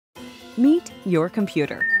Meet your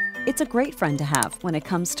computer. It's a great friend to have when it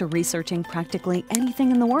comes to researching practically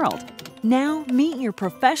anything in the world. Now, meet your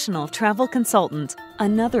professional travel consultant,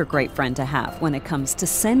 another great friend to have when it comes to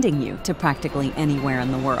sending you to practically anywhere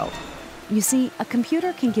in the world. You see, a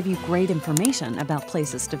computer can give you great information about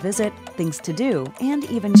places to visit, things to do, and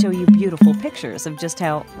even show you beautiful pictures of just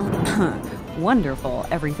how wonderful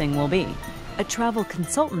everything will be. A travel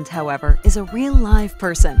consultant, however, is a real live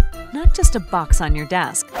person, not just a box on your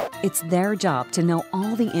desk. It's their job to know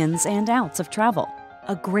all the ins and outs of travel.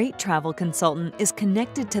 A great travel consultant is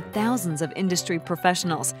connected to thousands of industry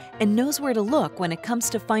professionals and knows where to look when it comes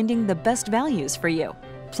to finding the best values for you.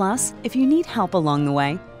 Plus, if you need help along the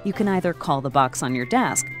way, you can either call the box on your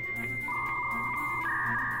desk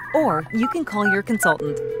or you can call your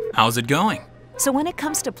consultant. How's it going? So when it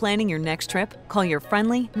comes to planning your next trip, call your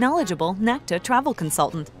friendly, knowledgeable NACTA travel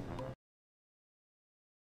consultant.